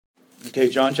Okay,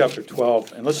 John chapter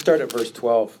 12, and let's start at verse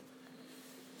 12.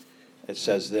 It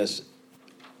says this.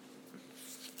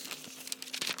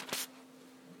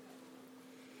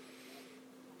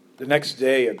 The next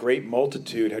day, a great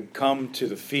multitude had come to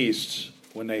the feasts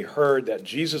when they heard that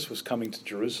Jesus was coming to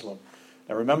Jerusalem.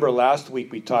 Now remember last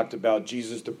week we talked about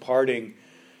Jesus departing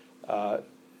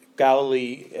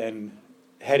Galilee and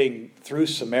heading through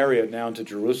Samaria down to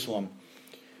Jerusalem.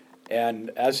 And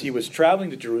as he was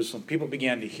traveling to Jerusalem, people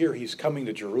began to hear he's coming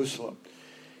to Jerusalem.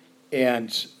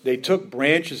 And they took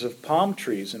branches of palm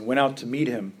trees and went out to meet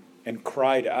him and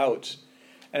cried out.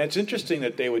 And it's interesting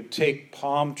that they would take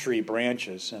palm tree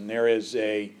branches. And there is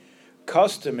a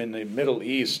custom in the Middle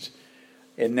East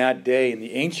in that day, in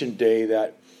the ancient day,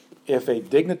 that if a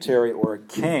dignitary or a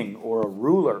king or a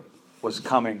ruler was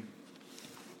coming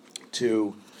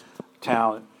to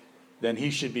town, then he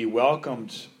should be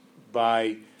welcomed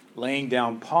by laying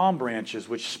down palm branches,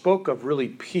 which spoke of really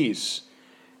peace.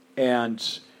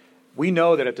 And we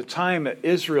know that at the time that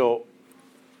Israel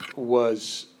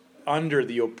was under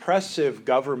the oppressive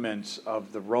government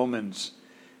of the Romans,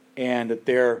 and that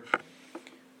their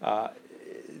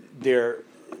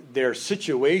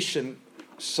situation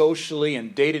socially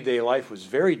and day-to-day life was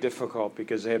very difficult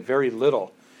because they had very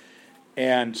little.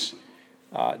 And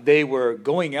they were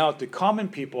going out, the common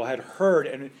people had heard,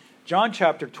 and John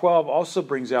chapter 12 also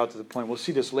brings out to the point, we'll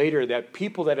see this later, that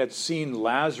people that had seen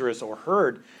Lazarus or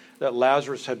heard that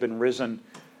Lazarus had been risen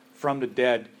from the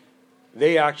dead,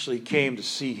 they actually came to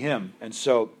see him. And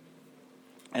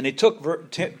they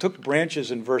took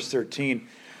branches in verse 13,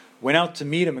 went out to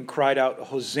meet him and cried out,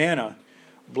 Hosanna,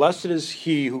 blessed is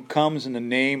he who comes in the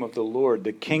name of the Lord,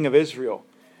 the King of Israel.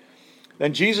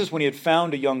 Then Jesus, when he had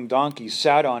found a young donkey,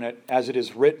 sat on it, as it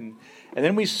is written. And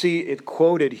then we see it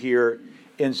quoted here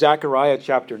in Zechariah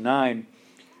chapter 9,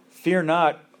 Fear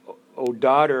not, O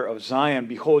daughter of Zion,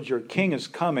 behold, your king is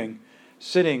coming,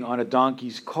 sitting on a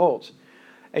donkey's colt.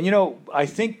 And I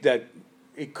think that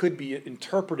it could be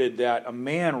interpreted that a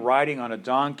man riding on a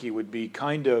donkey would be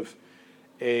kind of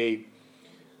a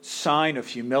sign of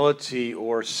humility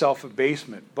or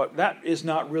self-abasement. But that is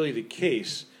not really the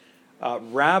case.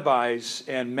 Rabbis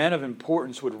and men of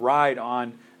importance would ride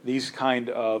on these types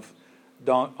of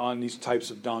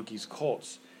donkeys'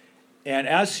 colts. And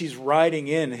as he's riding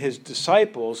in, his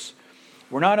disciples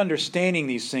were not understanding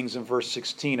these things in verse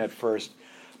 16 at first.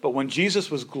 But when Jesus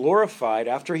was glorified,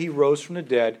 after he rose from the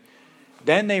dead,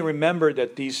 then they remembered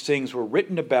that these things were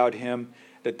written about him,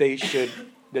 that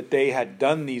they had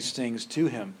done these things to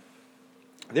him.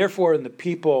 Therefore, the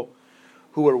people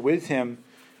who were with him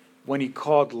when he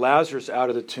called Lazarus out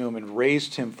of the tomb and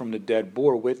raised him from the dead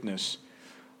bore witness.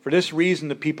 For this reason,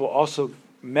 the people also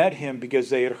met him,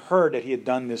 because they had heard that he had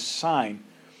done this sign.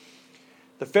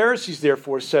 The Pharisees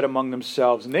therefore said among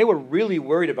themselves, and they were really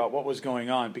worried about what was going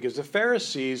on, because the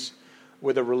Pharisees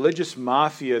were the religious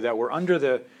mafia that were under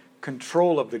the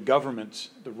control of the government,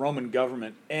 the Roman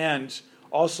government, and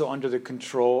also under the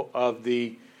control of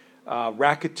the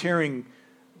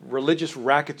religious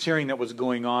racketeering that was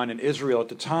going on in Israel at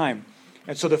the time.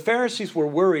 And so the Pharisees were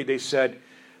worried. They said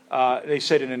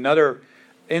in another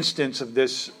instance of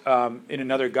this, in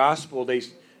another gospel, they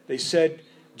said,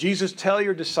 Jesus, tell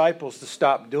your disciples to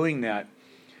stop doing that.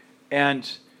 And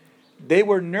they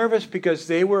were nervous because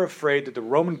they were afraid that the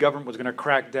Roman government was going to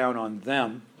crack down on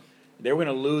them. They were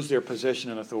going to lose their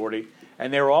position and authority.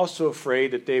 And they were also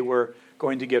afraid that they were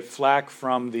going to get flack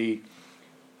from the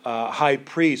high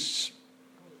priests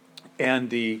and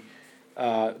the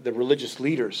religious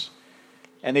leaders.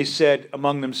 And they said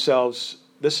among themselves,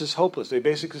 this is hopeless. They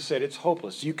basically said it's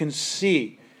hopeless. You can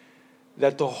see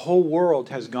that the whole world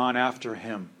has gone after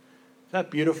him. Isn't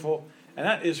that beautiful? And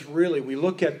that is really, we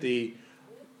look at the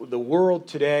world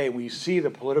today, and we see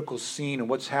the political scene and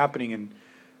what's happening in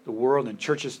the world and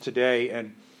churches today,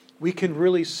 and we can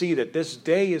really see that this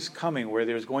day is coming where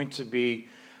there's going to be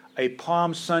a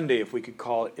Palm Sunday, if we could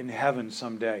call it, in heaven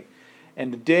someday.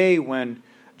 And the day when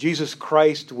Jesus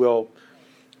Christ will,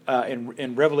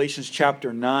 in Revelations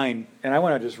chapter 9, and I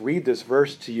want to just read this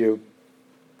verse to you.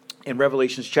 In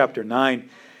Revelations chapter 9,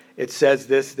 it says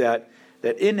this, that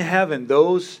in heaven,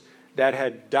 those that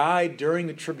had died during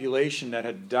the tribulation, that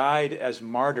had died as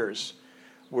martyrs,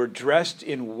 were dressed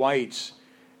in white,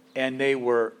 and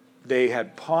they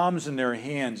had palms in their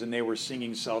hands, and they were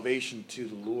singing salvation to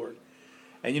the Lord.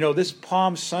 And this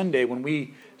Palm Sunday, when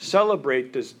we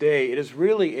celebrate this day, it is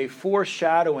really a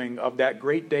foreshadowing of that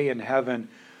great day in heaven,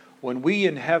 when we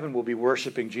in heaven will be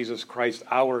worshiping Jesus Christ,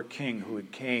 our King, who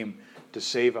had came to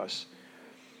save us.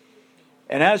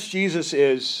 And as Jesus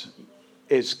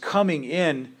is coming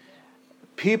in,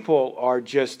 people are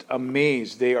just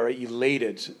amazed. They are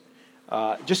elated.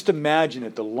 Just imagine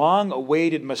it. The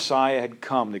long-awaited Messiah had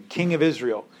come, the King of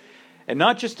Israel. And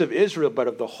not just of Israel, but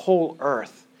of the whole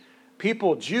earth.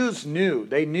 Jews knew.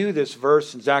 They knew this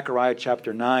verse in Zechariah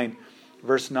chapter 9,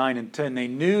 verse 9 and 10. They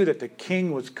knew that the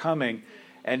King was coming.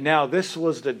 And now this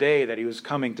was the day that he was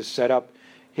coming to set up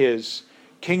his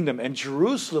kingdom. And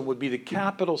Jerusalem would be the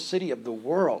capital city of the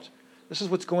world. This is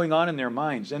what's going on in their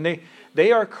minds. And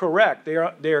they are correct. They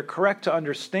are correct to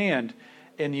understand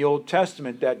in the Old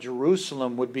Testament that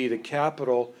Jerusalem would be the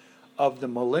capital of the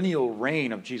millennial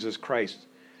reign of Jesus Christ.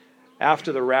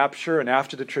 After the rapture and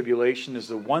after the tribulation is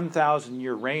the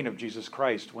 1,000-year reign of Jesus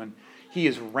Christ, when he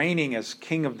is reigning as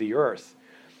king of the earth.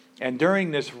 And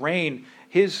during this reign,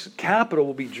 his capital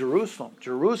will be Jerusalem.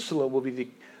 Jerusalem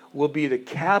will be the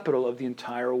capital of the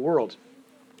entire world.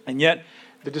 And yet,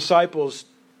 the disciples,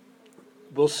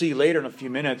 we'll see later in a few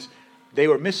minutes, they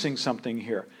were missing something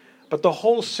here. But the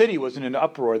whole city was in an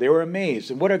uproar. They were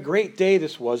amazed. And what a great day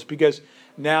this was, because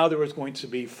now there was going to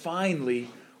be finally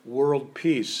world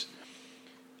peace.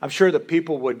 I'm sure that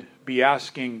people would be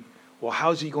asking, well,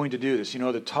 how's he going to do this?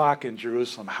 The talk in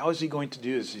Jerusalem. How is he going to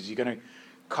do this? Is he going to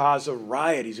cause a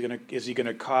riot? Is he going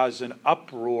to cause an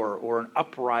uproar or an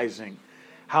uprising?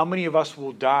 How many of us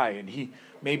will die? And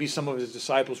maybe some of his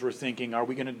disciples were thinking, are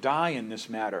we going to die in this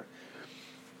matter?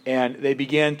 And they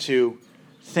began to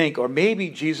think, or maybe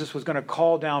Jesus was going to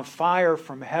call down fire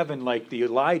from heaven like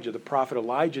the prophet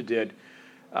Elijah did,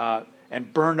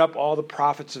 and burn up all the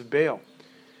prophets of Baal.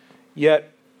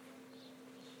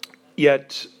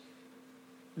 Yet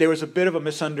there was a bit of a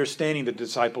misunderstanding the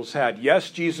disciples had.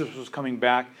 Yes, Jesus was coming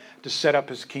back to set up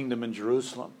his kingdom in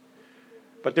Jerusalem.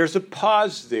 But there's a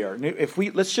pause there.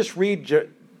 Let's just read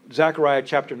Zechariah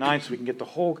chapter 9 so we can get the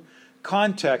whole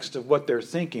context of what they're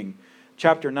thinking.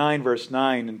 Chapter 9, verse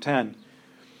 9 and 10.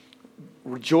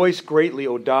 Rejoice greatly,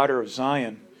 O daughter of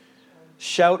Zion.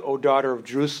 Shout, O daughter of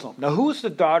Jerusalem. Now, who is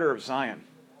the daughter of Zion?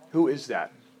 Who is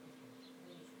that?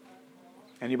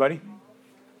 Anybody?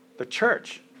 The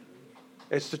church.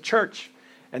 It's the church.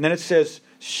 And then it says,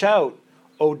 shout,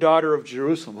 O daughter of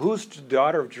Jerusalem. Who's the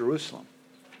daughter of Jerusalem?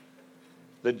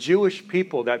 The Jewish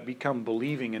people that become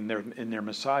believing in their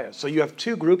Messiah. So you have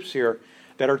two groups here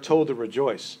that are told to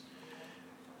rejoice.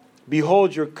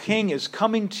 Behold, your king is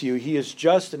coming to you. He is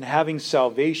just and having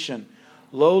salvation,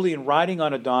 lowly and riding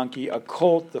on a donkey, a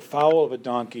colt, the foal of a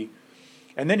donkey.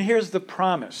 And then here's the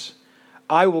promise.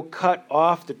 I will cut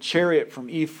off the chariot from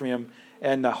Ephraim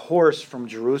and the horse from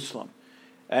Jerusalem.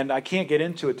 And I can't get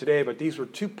into it today, but these were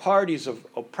two parties of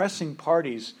oppressing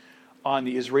parties on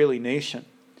the Israeli nation.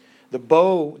 The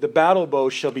battle bow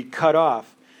shall be cut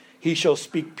off. He shall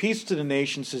speak peace to the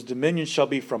nations. His dominion shall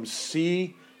be from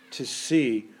sea to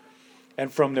sea,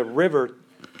 and from the river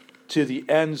to the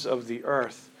ends of the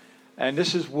earth. And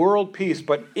this is world peace.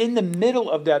 But in the middle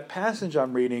of that passage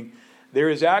I'm reading, there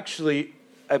is actually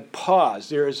a pause.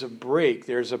 There is a break.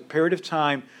 There is a period of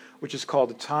time which is called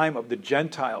the time of the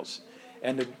Gentiles.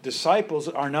 And the disciples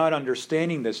are not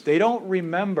understanding this. They don't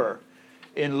remember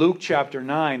in Luke chapter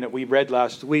 9 that we read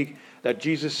last week that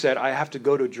Jesus said, I have to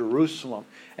go to Jerusalem.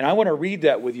 And I want to read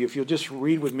that with you. If you'll just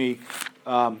read with me,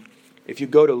 if you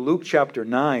go to Luke chapter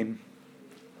 9,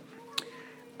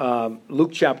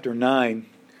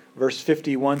 verse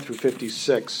 51 through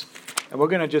 56. And we're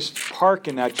going to just park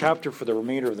in that chapter for the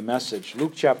remainder of the message.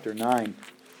 Luke chapter 9.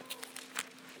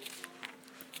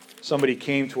 Somebody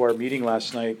came to our meeting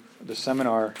last night, the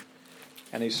seminar,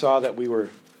 and they saw that we were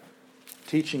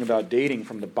teaching about dating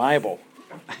from the Bible.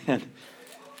 And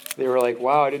they were like,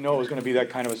 wow, I didn't know it was going to be that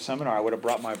kind of a seminar. I would have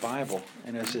brought my Bible.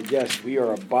 And I said, yes, we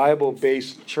are a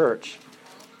Bible-based church.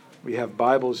 We have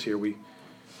Bibles here. We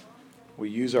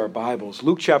use our Bibles.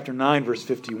 Luke chapter 9, verse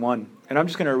 51. And I'm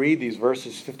just going to read these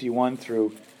verses 51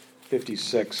 through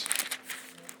 56.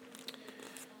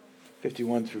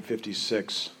 51 through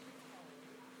 56.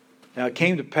 Now it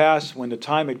came to pass, when the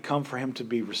time had come for him to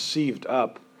be received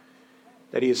up,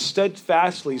 that he has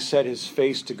steadfastly set his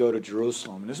face to go to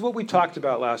Jerusalem. And this is what we talked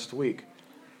about last week.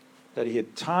 That he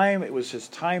had time, it was his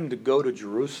time to go to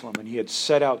Jerusalem, and he had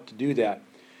set out to do that.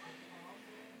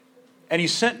 And he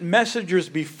sent messengers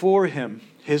before him,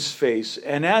 his face,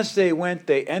 and as they went,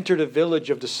 they entered a village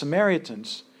of the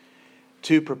Samaritans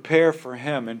to prepare for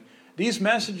him. And these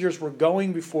messengers were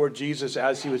going before Jesus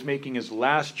as he was making his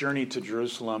last journey to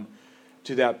Jerusalem,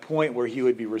 to that point where he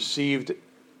would be received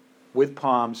with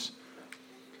palms.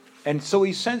 And so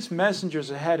he sends messengers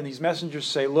ahead, and these messengers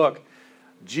say, look,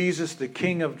 Jesus, the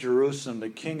King of Jerusalem, the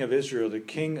King of Israel, the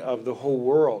King of the whole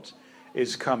world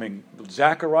is coming.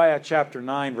 Zechariah chapter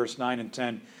 9, verse 9 and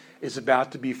 10 is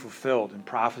about to be fulfilled in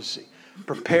prophecy.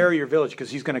 Prepare your village, because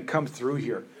he's going to come through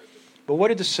here. But what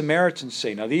did the Samaritans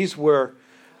say? Now, these were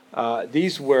a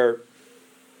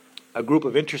group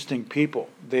of interesting people.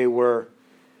 They were,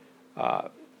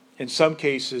 in some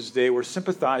cases, they were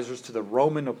sympathizers to the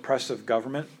Roman oppressive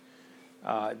government.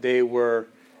 In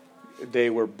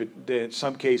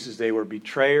some cases, they were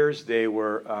betrayers. They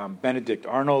were Benedict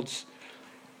Arnolds.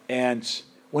 And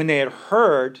when they had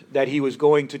heard that he was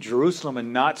going to Jerusalem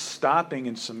and not stopping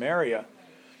in Samaria,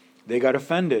 they got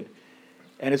offended.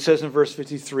 And it says in verse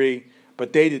 53,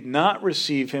 but they did not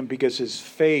receive him because his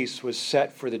face was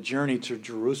set for the journey to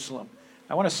Jerusalem.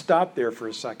 I want to stop there for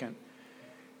a second.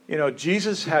 You know,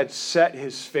 Jesus had set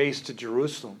his face to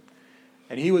Jerusalem.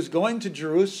 And he was going to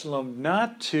Jerusalem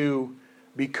not to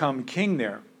become king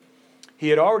there. He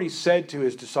had already said to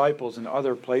his disciples in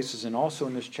other places, and also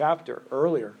in this chapter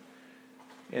earlier,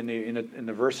 in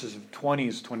the verses of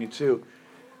 20s, 22,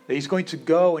 that he's going to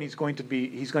go and he's going to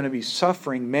be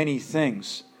suffering many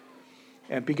things.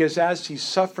 And because as he's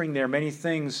suffering there many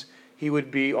things, he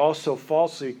would be also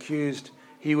falsely accused,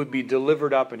 he would be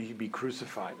delivered up and he'd be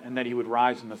crucified, and that he would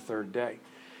rise on the third day.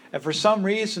 And for some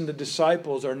reason, the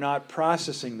disciples are not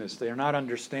processing this. They are not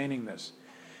understanding this.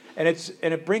 And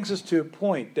it brings us to a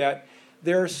point that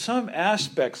there are some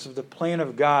aspects of the plan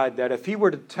of God that if he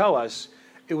were to tell us,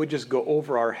 it would just go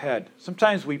over our head.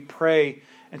 Sometimes we pray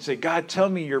and say, God, tell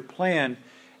me your plan.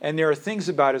 And there are things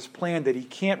about his plan that he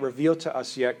can't reveal to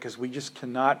us yet because we just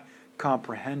cannot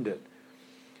comprehend it.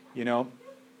 You know,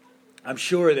 I'm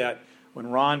sure that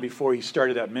when Ron, before he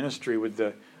started that ministry with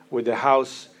the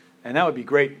house, and that would be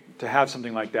great to have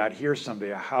something like that here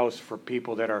someday, a house for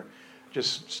people that are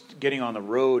just getting on the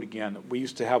road again. We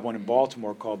used to have one in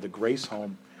Baltimore called the Grace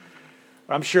Home.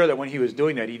 I'm sure that when he was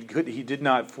doing that, he did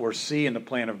not foresee in the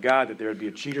plan of God that there would be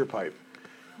a cheater pipe,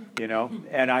 you know.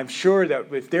 And I'm sure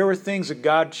that if there were things that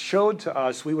God showed to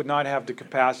us, we would not have the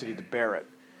capacity to bear it.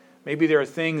 Maybe there are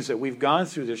things that we've gone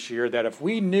through this year that if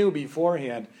we knew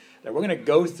beforehand that we're going to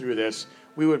go through this,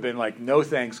 we would have been like, no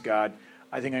thanks, God.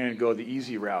 I think I'm going to go the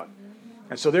easy route.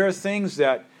 And so there are things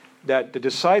that the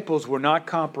disciples were not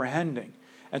comprehending.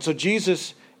 And so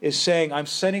Jesus is saying, I'm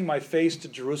setting my face to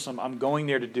Jerusalem. I'm going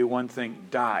there to do one thing,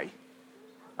 die.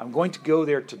 I'm going to go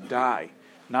there to die.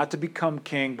 Not to become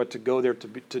king, but to go there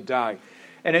to die.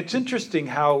 And it's interesting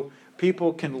how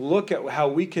people can look at, how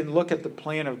we can look at the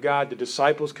plan of God. The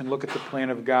disciples can look at the plan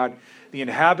of God. The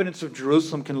inhabitants of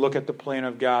Jerusalem can look at the plan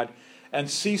of God and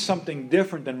see something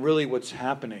different than really what's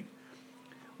happening.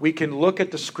 We can look at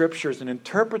the Scriptures and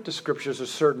interpret the Scriptures a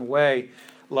certain way,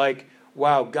 like,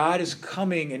 wow, God is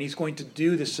coming and he's going to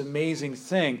do this amazing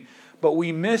thing. But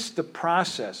we miss the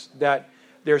process that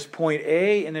there's point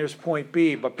A and there's point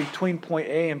B, but between point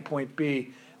A and point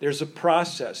B, there's a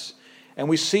process. And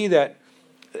we see that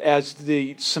as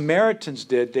the Samaritans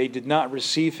did, they did not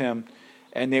receive him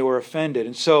and they were offended.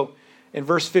 And so in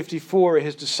verse 54,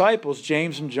 his disciples,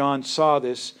 James and John, saw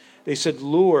this. They said,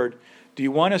 Lord, do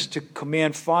you want us to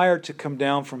command fire to come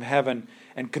down from heaven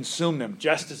and consume them,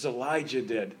 just as Elijah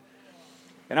did?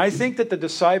 And I think that the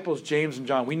disciples, James and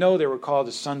John, we know they were called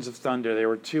the sons of thunder. They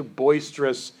were two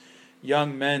boisterous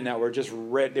young men that were just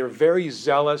they were very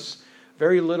zealous,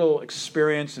 very little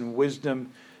experience and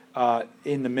wisdom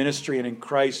in the ministry and in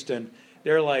Christ. And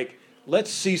they're like,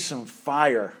 let's see some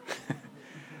fire.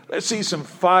 Let's see some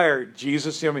fire,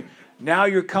 Jesus. I mean, now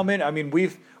you're coming. I mean,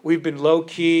 we've been low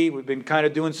key. We've been kind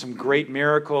of doing some great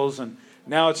miracles, and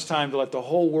now it's time to let the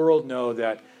whole world know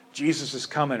that Jesus is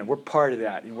coming, and we're part of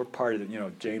that. And we're part of it. You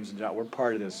know, James and John, we're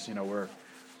part of this.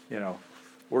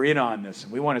 We're in on this,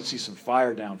 and we want to see some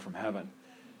fire down from heaven.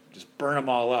 Just burn them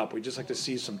all up. We'd just like to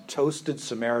see some toasted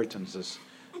Samaritans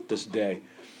this day.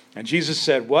 And Jesus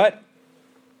said, what?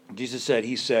 Jesus said,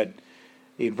 he said,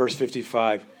 in verse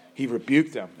 55, he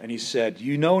rebuked them, and he said,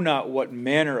 you know not what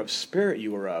manner of spirit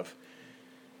you are of.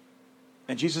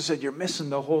 And Jesus said, you're missing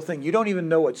the whole thing. You don't even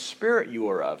know what spirit you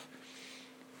are of.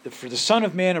 For the Son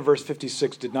of Man, in verse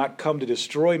 56, did not come to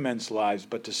destroy men's lives,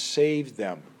 but to save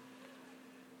them.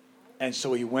 And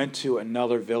so he went to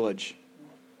another village.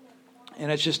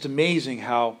 And it's just amazing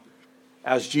how,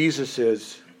 as Jesus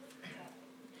is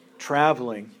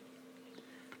traveling,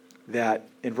 that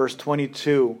in verse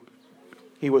 22,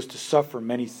 he was to suffer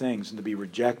many things and to be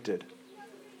rejected.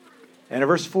 And in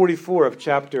verse 44 of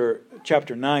chapter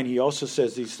 9, he also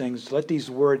says these things, let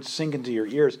these words sink into your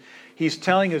ears. He's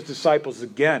telling his disciples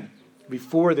again,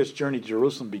 before this journey to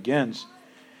Jerusalem begins,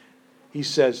 he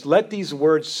says, let these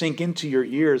words sink into your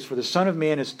ears, for the Son of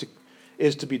Man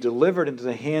is to be delivered into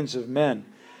the hands of men.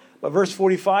 But verse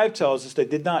 45 tells us they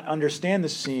did not understand the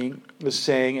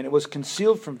saying, and it was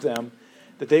concealed from them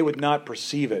that they would not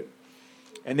perceive it.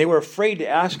 And they were afraid to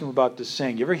ask him about this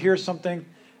saying. You ever hear something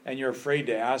and you're afraid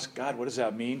to ask, God, what does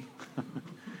that mean?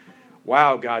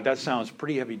 Wow, God, that sounds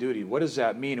pretty heavy duty. What does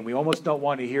that mean? And we almost don't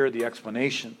want to hear the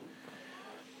explanation.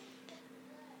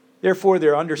 Therefore,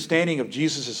 their understanding of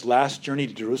Jesus' last journey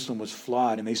to Jerusalem was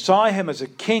flawed, and they saw him as a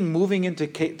king moving in to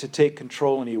take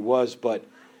control, and he was, but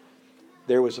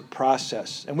there was a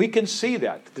process. And we can see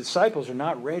that. The disciples are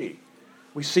not ready.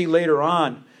 We see later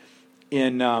on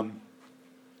in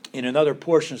another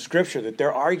portion of Scripture that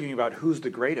they're arguing about who's the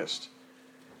greatest.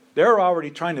 They're already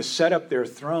trying to set up their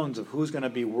thrones of who's going to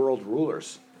be world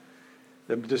rulers.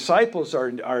 The disciples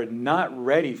are not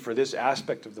ready for this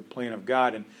aspect of the plan of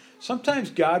God. And sometimes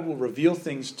God will reveal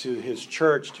things to his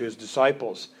church, to his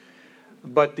disciples.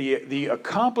 But the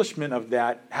accomplishment of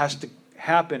that has to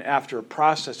happen after a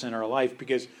process in our life,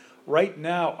 because right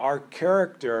now our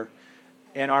character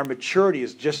and our maturity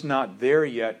is just not there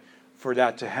yet for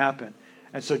that to happen.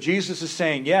 And so Jesus is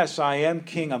saying, yes, I am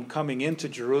king. I'm coming into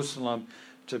Jerusalem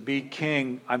to be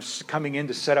king. I'm coming in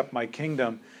to set up my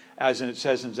kingdom, as it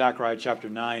says in Zechariah chapter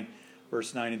 9,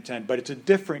 verse 9 and 10. But it's a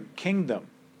different kingdom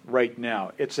right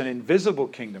now. It's an invisible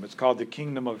kingdom. It's called the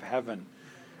kingdom of heaven.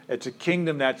 It's a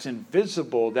kingdom that's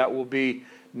invisible, that will be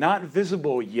not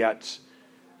visible yet,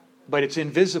 but it's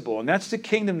invisible. And that's the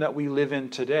kingdom that we live in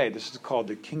today. This is called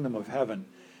the kingdom of heaven.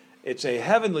 It's a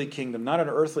heavenly kingdom, not an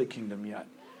earthly kingdom yet.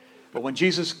 But when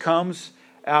Jesus comes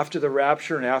after the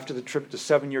rapture and after the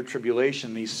 7-year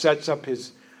tribulation, he sets up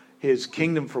his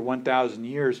kingdom for 1,000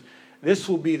 years. This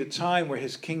will be the time where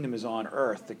his kingdom is on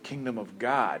earth, the kingdom of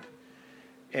God.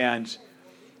 And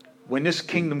when this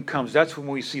kingdom comes, that's when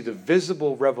we see the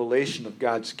visible revelation of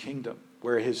God's kingdom,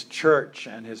 where his church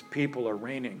and his people are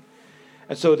reigning.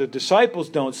 And so the disciples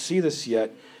don't see this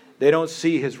yet. They don't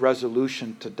see his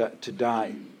resolution to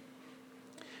die.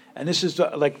 And this is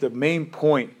like the main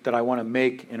point that I want to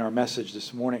make in our message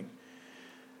this morning,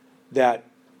 that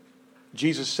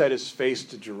Jesus set his face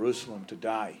to Jerusalem to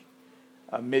die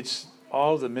amidst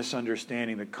all the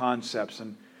misunderstanding, the concepts.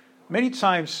 And many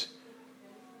times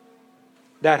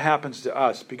that happens to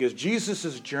us because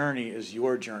Jesus' journey is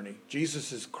your journey.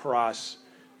 Jesus' cross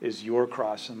is your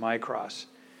cross and my cross.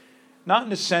 Not in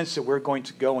the sense that we're going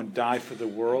to go and die for the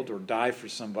world or die for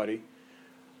somebody,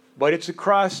 but it's a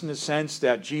cross in the sense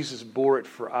that Jesus bore it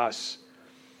for us.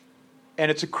 And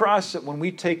it's a cross that when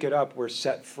we take it up, we're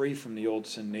set free from the old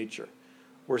sin nature.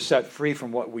 We're set free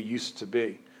from what we used to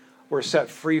be. We're set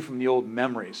free from the old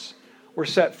memories. We're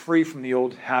set free from the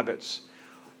old habits.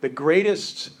 The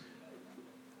greatest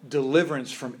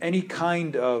deliverance from any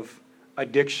kind of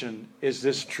addiction is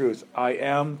this truth: I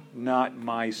am not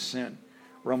my sin.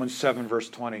 Romans 7, verse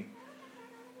 20.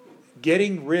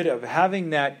 Getting rid of,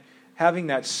 having that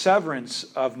severance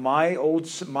of my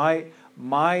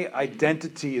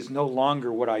identity is no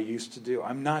longer what I used to do.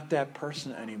 I'm not that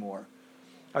person anymore.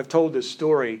 I've told this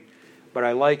story, but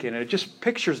I like it. And it just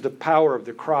pictures the power of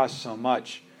the cross so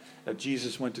much that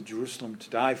Jesus went to Jerusalem to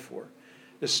die for.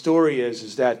 The story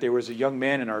is that there was a young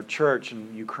man in our church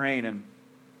in Ukraine, and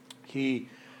he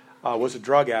was a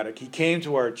drug addict. He came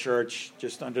to our church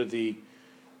just under the...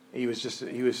 He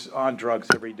was on drugs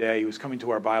every day. He was coming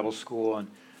to our Bible school,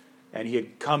 and he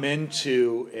had come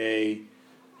into a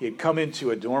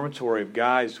dormitory of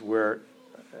guys where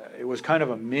it was kind of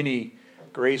a mini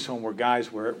grace home where guys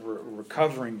were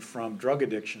recovering from drug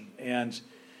addiction. And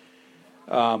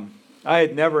I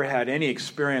had never had any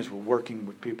experience with working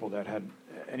with people that had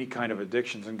any kind of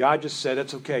addictions. And God just said,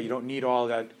 "That's okay. You don't need all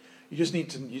that. You just need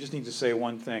to say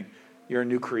one thing: you're a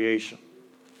new creation.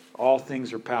 All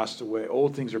things are passed away.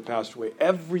 Old things are passed away.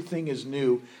 Everything is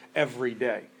new every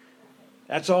day."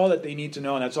 That's all that they need to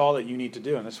know, and that's all that you need to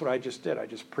do. And that's what I just did. I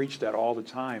just preached that all the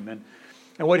time. And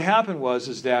what happened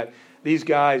was that these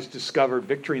guys discovered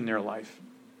victory in their life,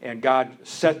 and God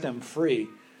set them free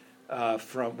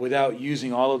from without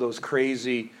using all of those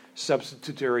crazy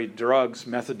substitutory drugs,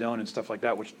 methadone and stuff like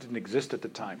that, which didn't exist at the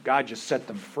time. God just set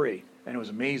them free, and it was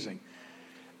amazing.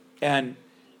 And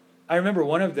I remember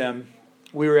one of them.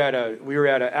 We were at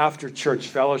a after church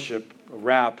fellowship, a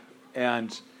wrap,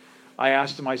 and I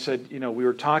asked him. I said, we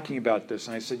were talking about this,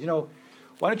 and I said,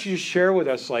 why don't you just share with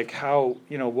us like how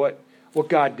what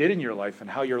God did in your life and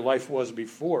how your life was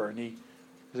before? And his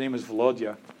name is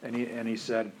Volodya, and he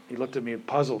said, he looked at me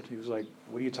puzzled. He was like,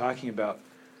 "What are you talking about?"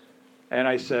 And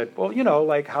I said, "Well,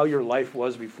 like how your life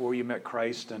was before you met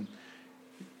Christ, and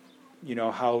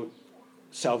how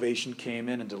salvation came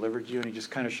in and delivered you." And he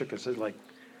just kind of shook his head like,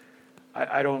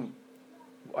 I don't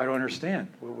understand.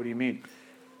 What do you mean?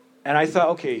 And I thought,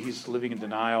 okay, he's living in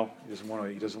denial. He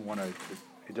doesn't want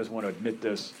to admit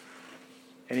this.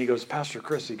 And he goes, "Pastor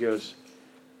Chris," he goes,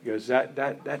 He goes,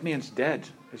 that man's dead.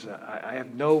 I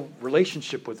have no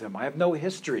relationship with him. I have no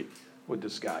history with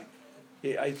this guy.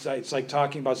 It's like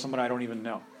talking about someone I don't even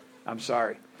know. I'm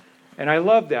sorry. And I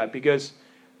love that because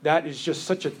that is just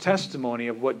such a testimony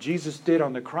of what Jesus did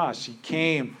on the cross. He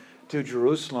came to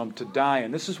Jerusalem to die,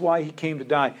 and this is why he came to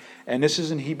die. And this is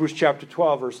in Hebrews chapter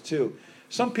 12, verse 2.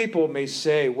 Some people may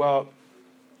say, well,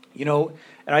 and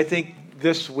I think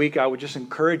this week I would just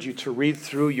encourage you to read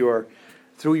through your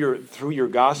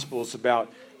Gospels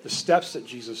about the steps that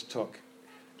Jesus took.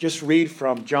 Just read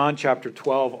from John chapter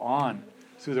 12 on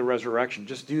through the resurrection.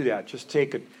 Just do that. Just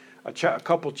take a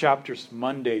couple chapters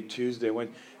Monday, Tuesday,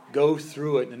 go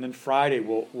through it, and then Friday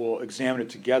we'll examine it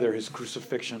together, his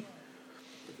crucifixion.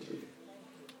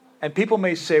 And people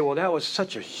may say, well, that was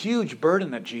such a huge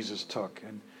burden that Jesus took,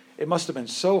 and it must have been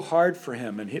so hard for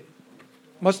him, and it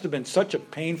must have been such a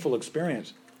painful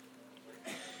experience.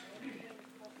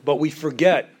 But we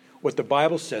forget what the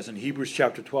Bible says in Hebrews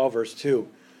chapter 12, verse 2,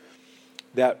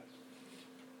 that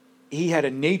he had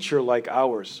a nature like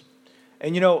ours.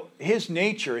 And his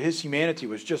nature, his humanity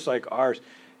was just like ours.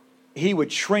 He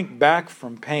would shrink back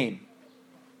from pain.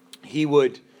 He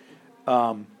would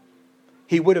have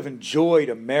enjoyed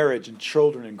a marriage and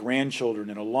children and grandchildren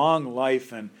and a long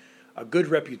life and a good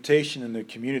reputation in the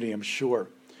community, I'm sure.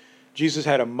 Jesus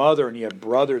had a mother and he had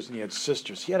brothers and he had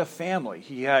sisters. He had a family.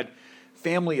 He had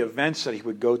family events that he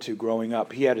would go to growing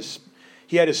up. He had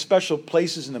his special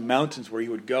places in the mountains where he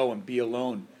would go and be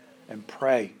alone and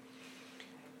pray.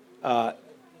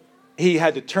 He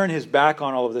had to turn his back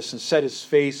on all of this and set his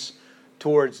face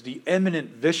towards the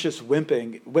imminent vicious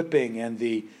whipping and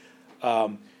the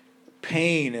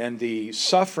pain and the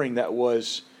suffering that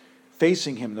was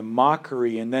facing him, the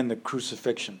mockery and then the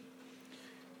crucifixion.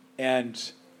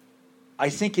 And I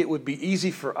think it would be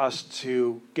easy for us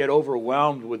to get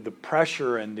overwhelmed with the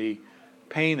pressure and the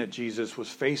pain that Jesus was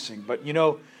facing. But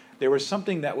there was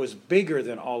something that was bigger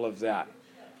than all of that.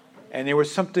 And there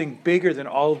was something bigger than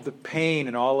all of the pain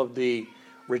and all of the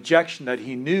rejection that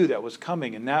he knew that was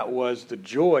coming, and that was the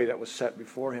joy that was set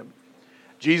before him.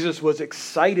 Jesus was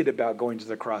excited about going to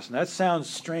the cross, and that sounds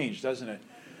strange, doesn't it?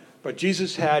 But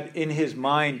Jesus had in his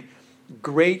mind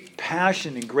great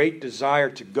passion and great desire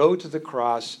to go to the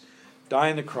cross, die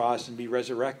on the cross, and be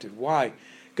resurrected. Why?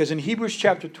 Because in Hebrews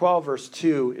chapter 12, verse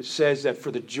 2, it says that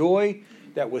for the joy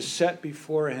that was set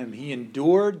before him, he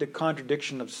endured the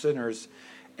contradiction of sinners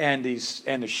and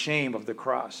the shame of the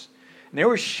cross. And there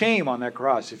was shame on that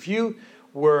cross. If you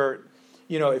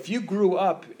grew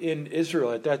up in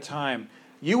Israel at that time,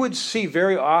 you would see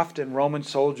very often Roman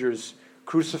soldiers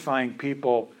crucifying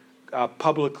people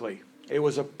publicly. It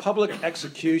was a public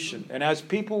execution. And as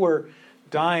people were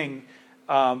dying,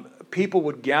 people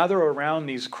would gather around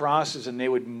these crosses and they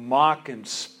would mock and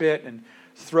spit and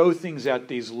throw things at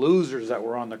these losers that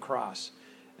were on the cross.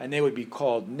 And they would be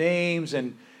called names,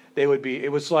 and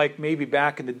it was like maybe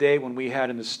back in the day when we had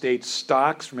in the States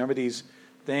stocks. Remember these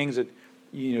things that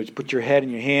you put your head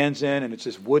and your hands in, and it's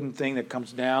this wooden thing that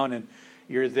comes down, and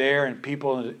you're there, and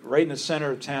people right in the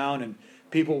center of town, and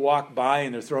people walk by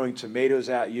and they're throwing tomatoes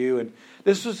at you. And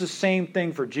this was the same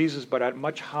thing for Jesus, but at a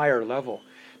much higher level.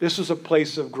 This was a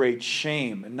place of great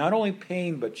shame, and not only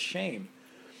pain, but shame.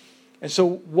 And so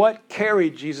what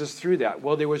carried Jesus through that?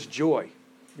 Well, there was joy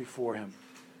before him.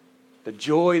 The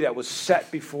joy that was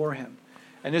set before him.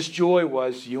 And this joy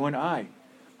was you and I.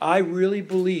 I really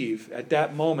believe at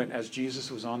that moment as Jesus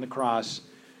was on the cross,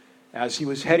 as he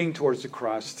was heading towards the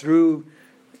cross, through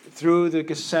the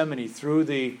Gethsemane, through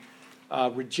the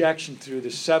rejection, through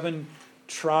the 7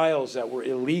 trials that were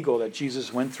illegal that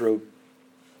Jesus went through,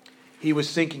 he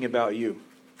was thinking about you.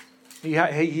 He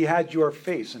had your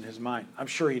face in his mind. I'm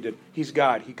sure he did. He's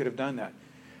God. He could have done that.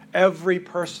 Every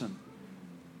person,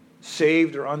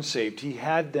 saved or unsaved, he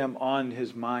had them on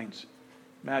his mind.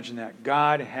 Imagine that.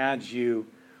 God had you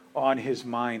on his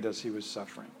mind as he was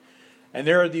suffering. And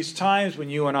there are these times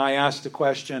when you and I ask the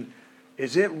question,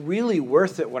 is it really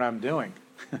worth it what I'm doing?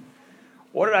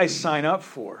 What did I sign up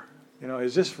for?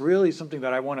 Is this really something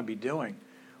that I want to be doing?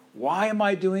 Why am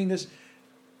I doing this?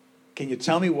 Can you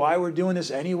tell me why we're doing this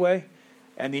anyway?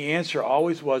 And the answer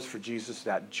always was for Jesus,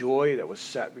 that joy that was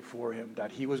set before him,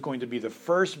 that he was going to be the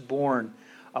firstborn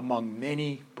among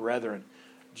many brethren.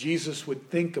 Jesus would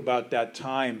think about that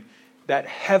time, that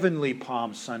heavenly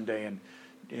Palm Sunday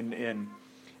in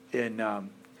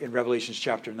Revelation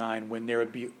chapter 9, when there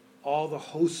would be all the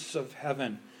hosts of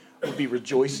heaven would be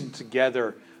rejoicing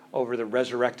together over the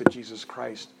resurrected Jesus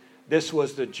Christ. This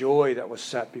was the joy that was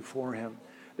set before him.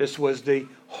 This was the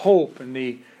hope and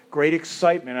the great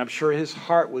excitement. I'm sure his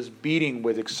heart was beating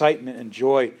with excitement and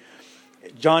joy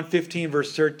John 15,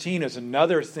 verse 13 is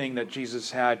another thing that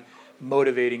Jesus had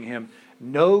motivating him.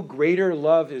 No greater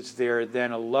love is there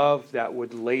than a love that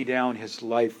would lay down his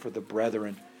life for the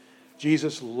brethren.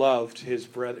 Jesus loved his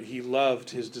brethren. He loved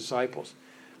his disciples.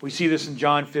 We see this in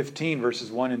John 15,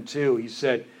 verses 1 and 2. He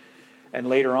said, and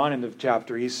later on in the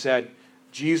chapter, he said,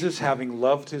 Jesus having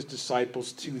loved his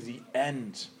disciples to the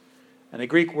end. And the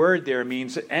Greek word there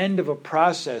means the end of a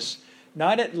process,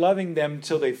 not at loving them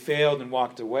till they failed and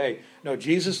walked away. No,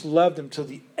 Jesus loved them till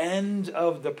the end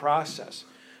of the process.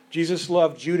 Jesus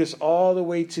loved Judas all the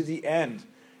way to the end.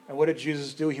 And what did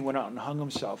Jesus do? He went out and hung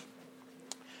himself.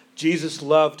 Jesus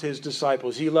loved his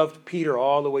disciples. He loved Peter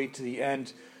all the way to the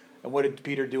end. And what did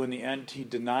Peter do in the end? He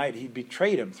denied. He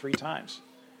betrayed him 3 times.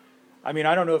 I mean,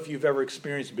 I don't know if you've ever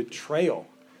experienced betrayal,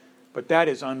 but that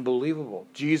is unbelievable.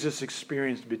 Jesus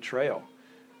experienced betrayal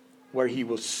where he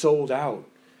was sold out.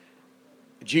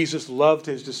 Jesus loved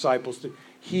his disciples.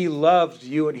 He loved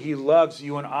you and he loves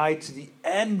you and I to the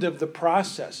end of the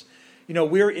process. You know,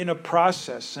 we're in a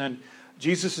process and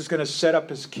Jesus is going to set up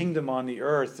his kingdom on the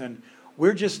earth and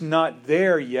we're just not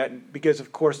there yet because,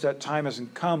 of course, that time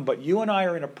hasn't come. But you and I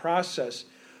are in a process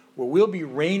where we'll be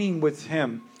reigning with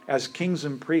him as kings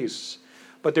and priests.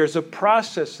 But there's a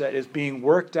process that is being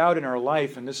worked out in our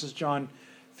life, and this is John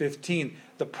 15,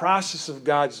 the process of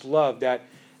God's love, that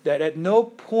at no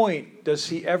point does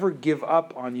he ever give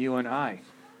up on you and I.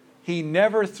 He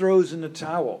never throws in the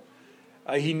towel.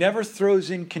 He never throws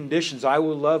in conditions. I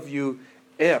will love you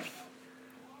if.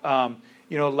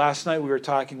 Last night we were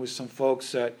talking with some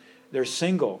folks that they're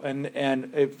single,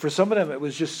 and for some of them it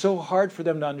was just so hard for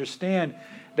them to understand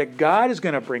that God is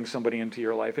going to bring somebody into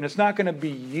your life, and it's not going to be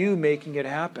you making it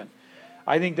happen.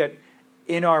 I think that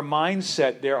in our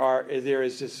mindset there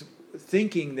is this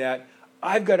thinking that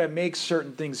I've got to make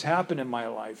certain things happen in my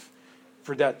life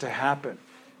for that to happen,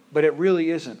 but it really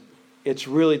isn't. It's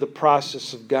really the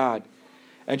process of God.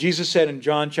 And Jesus said in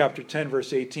John chapter 10,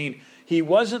 verse 18, he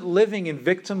wasn't living in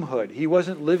victimhood. He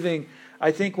wasn't living,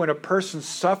 I think, when a person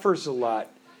suffers a lot.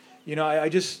 You know, I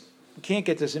just can't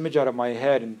get this image out of my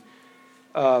head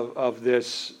of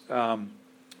this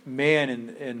man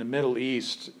in the Middle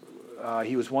East.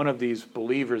 He was one of these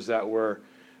believers that were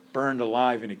burned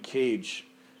alive in a cage.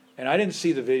 And I didn't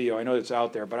see the video. I know it's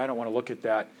out there, but I don't want to look at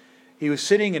that. He was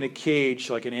sitting in a cage,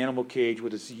 like an animal cage,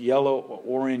 with his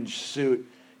yellow-orange suit.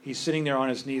 He's sitting there on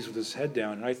his knees with his head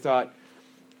down. And I thought,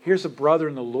 here's a brother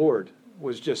in the Lord.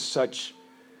 Was just such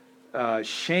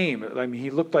shame. I mean,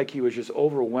 he looked like he was just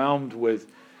overwhelmed with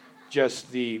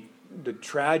just the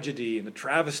tragedy and the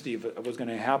travesty of what was going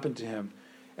to happen to him.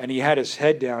 And he had his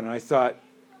head down. And I thought,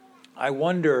 I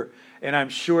wonder, and I'm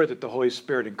sure that the Holy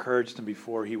Spirit encouraged him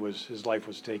before his life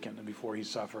was taken and before he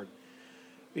suffered.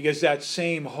 Because that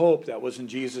same hope that was in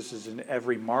Jesus is in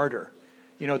every martyr.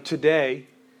 You know, today,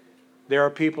 there are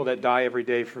people that die every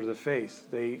day for the faith.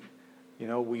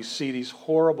 We see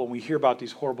we hear about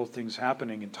these horrible things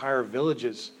happening, entire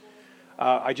villages.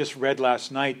 I just read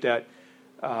last night that,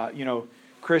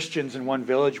 Christians in one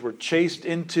village were chased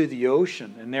into the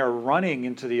ocean, and they're running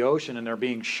into the ocean, and they're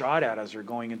being shot at as they're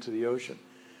going into the ocean.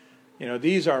 You know,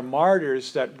 these are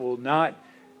martyrs that will not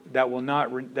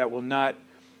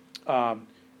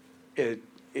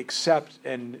accept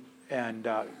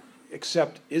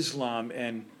accept Islam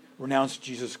and renounce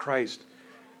Jesus Christ.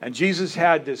 And Jesus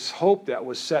had this hope that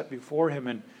was set before him,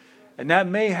 and that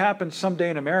may happen someday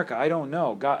in America. I don't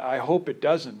know. God, I hope it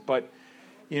doesn't. But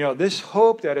this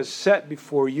hope that is set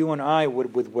before you and I,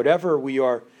 with whatever we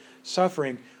are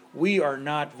suffering, we are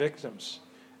not victims.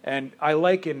 And I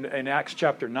like in Acts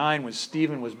chapter 9 when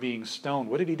Stephen was being stoned.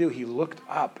 What did he do? He looked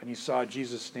up and he saw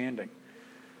Jesus standing.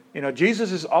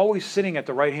 Jesus is always sitting at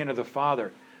the right hand of the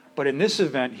Father, but in this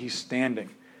event, he's standing.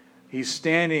 He's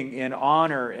standing in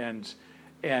honor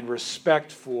and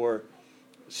respect for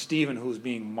Stephen, who's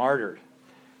being martyred.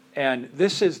 And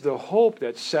this is the hope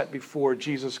that's set before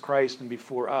Jesus Christ and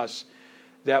before us,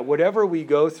 that whatever we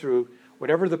go through,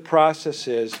 whatever the process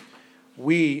is,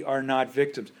 we are not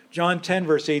victims. John 10,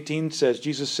 verse 18 says,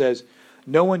 Jesus says,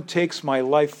 no one takes my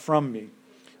life from me,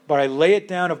 but I lay it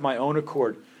down of my own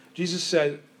accord. Jesus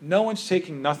said, no one's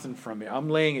taking nothing from me. I'm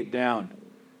laying it down.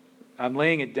 I'm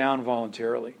laying it down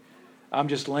voluntarily. I'm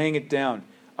just laying it down.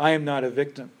 I am not a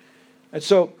victim. And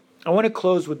so I want to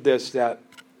close with this, that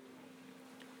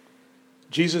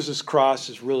Jesus' cross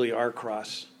is really our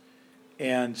cross.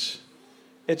 And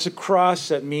it's a cross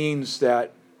that means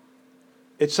that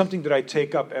it's something that I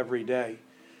take up every day.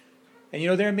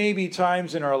 And there may be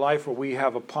times in our life where we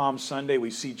have a Palm Sunday, we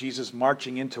see Jesus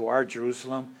marching into our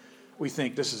Jerusalem. We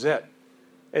think, this is it.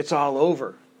 It's all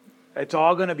over. It's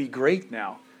all going to be great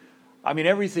now. I mean,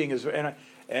 everything is... And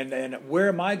And where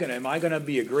am I going to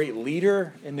be a great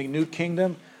leader in the new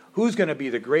kingdom? Who's going to be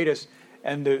the greatest?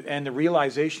 And the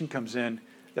realization comes in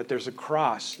that there's a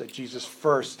cross that Jesus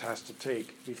first has to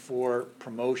take before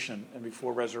promotion and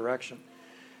before resurrection.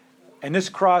 And this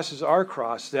cross is our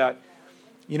cross that,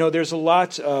 there's a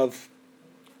lot of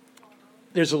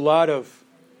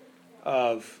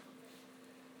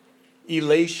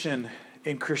elation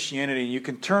in Christianity. You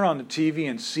can turn on the TV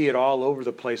and see it all over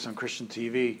the place on Christian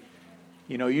TV.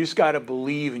 You just got to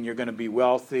believe and you're going to be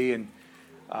wealthy. And,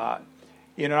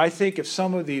 I think if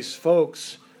some of these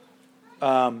folks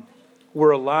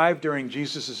were alive during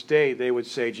Jesus' day, they would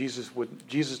say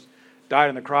Jesus died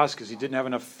on the cross because he didn't have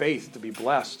enough faith to be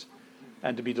blessed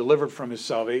and to be delivered from his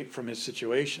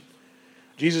situation.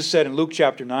 Jesus said in Luke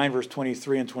chapter 9, verse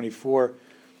 23 and 24,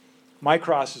 "My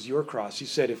cross is your cross." He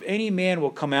said, "If any man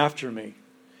will come after me,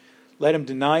 let him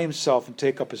deny himself and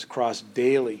take up his cross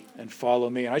daily and follow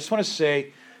me." And I just want to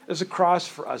say, there's a cross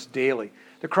for us daily.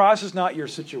 The cross is not your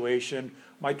situation,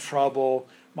 my trouble,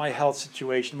 my health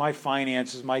situation, my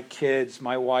finances, my kids,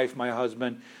 my wife, my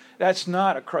husband. That's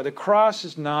not a cross. The cross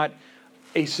is not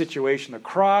a situation. The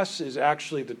cross is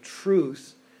actually the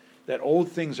truth that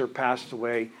old things are passed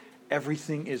away,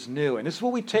 everything is new. And this is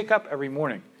what we take up every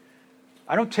morning.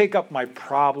 I don't take up my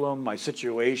problem, my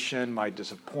situation, my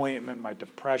disappointment, my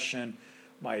depression,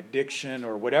 my addiction,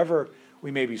 or whatever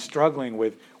we may be struggling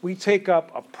with. We take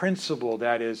up a principle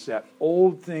that is that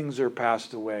old things are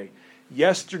passed away.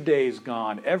 Yesterday is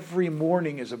gone. Every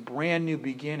morning is a brand new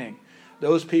beginning.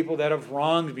 Those people that have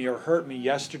wronged me or hurt me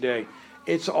yesterday,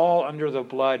 it's all under the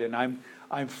blood, and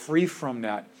I'm free from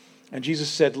that. And Jesus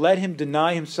said, let him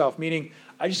deny himself, meaning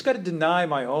I just got to deny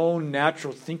my own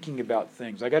natural thinking about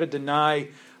things. I got to deny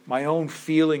my own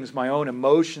feelings, my own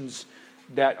emotions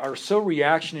that are so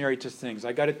reactionary to things.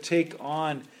 I got to take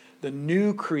on the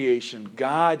new creation,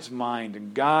 God's mind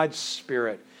and God's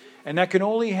Spirit. And that can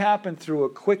only happen through a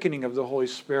quickening of the Holy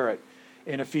Spirit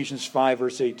in Ephesians 5,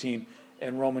 verse 18,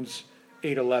 and Romans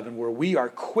 8:11, where we are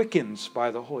quickened by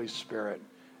the Holy Spirit,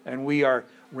 and we are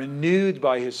renewed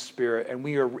by His Spirit, and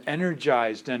we are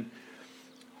energized. And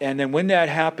then when that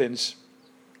happens,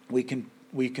 we can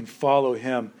follow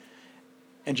Him.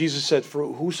 And Jesus said,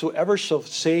 "For whosoever shall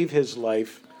save his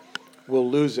life will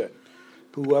lose it.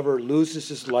 Whoever loses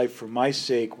his life for my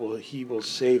sake, he will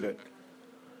save it."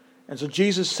 And so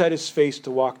Jesus set his face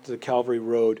to walk to the Calvary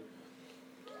Road.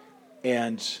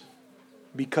 And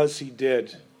because he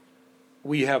did,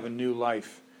 we have a new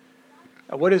life.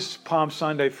 Now, what is Palm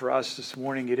Sunday for us this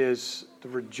morning? It is the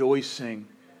rejoicing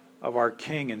of our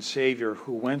King and Savior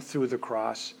who went through the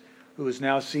cross, who is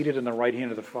now seated in the right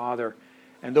hand of the Father.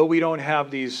 And though we don't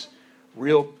have these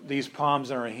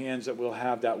palms in our hands that we'll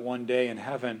have that one day in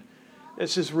heaven,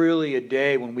 this is really a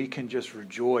day when we can just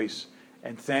rejoice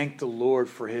and thank the Lord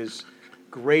for His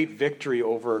great victory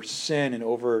over sin and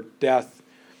over death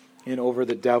and over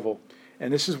the devil.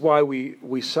 And this is why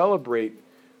we celebrate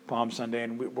Palm Sunday,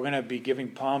 and we're going to be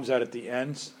giving palms out at the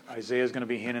end. Isaiah's going to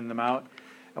be handing them out.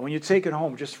 And when you take it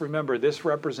home, just remember, this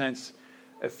represents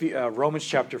Romans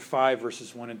chapter 5,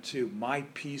 verses 1 and 2. My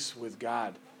peace with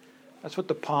God. That's what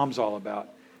the palm's all about.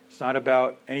 It's not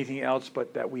about anything else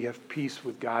but that we have peace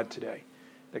with God today.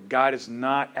 That God is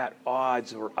not at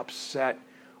odds or upset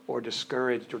or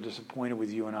discouraged or disappointed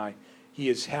with you and I. He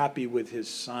is happy with His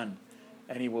Son,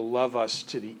 and He will love us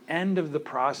to the end of the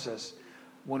process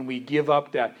when we give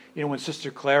up that. When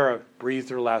Sister Clara breathed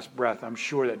her last breath, I'm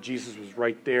sure that Jesus was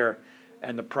right there,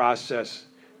 and the process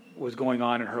was going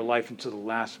on in her life until the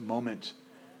last moment.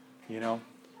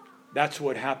 That's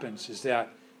what happens, is that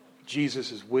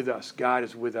Jesus is with us. God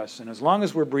is with us. And as long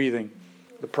as we're breathing,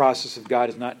 the process of God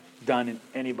is not done in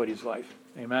anybody's life.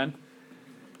 Amen?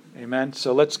 Amen.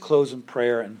 So let's close in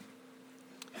prayer and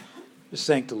just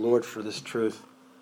thank the Lord for this truth.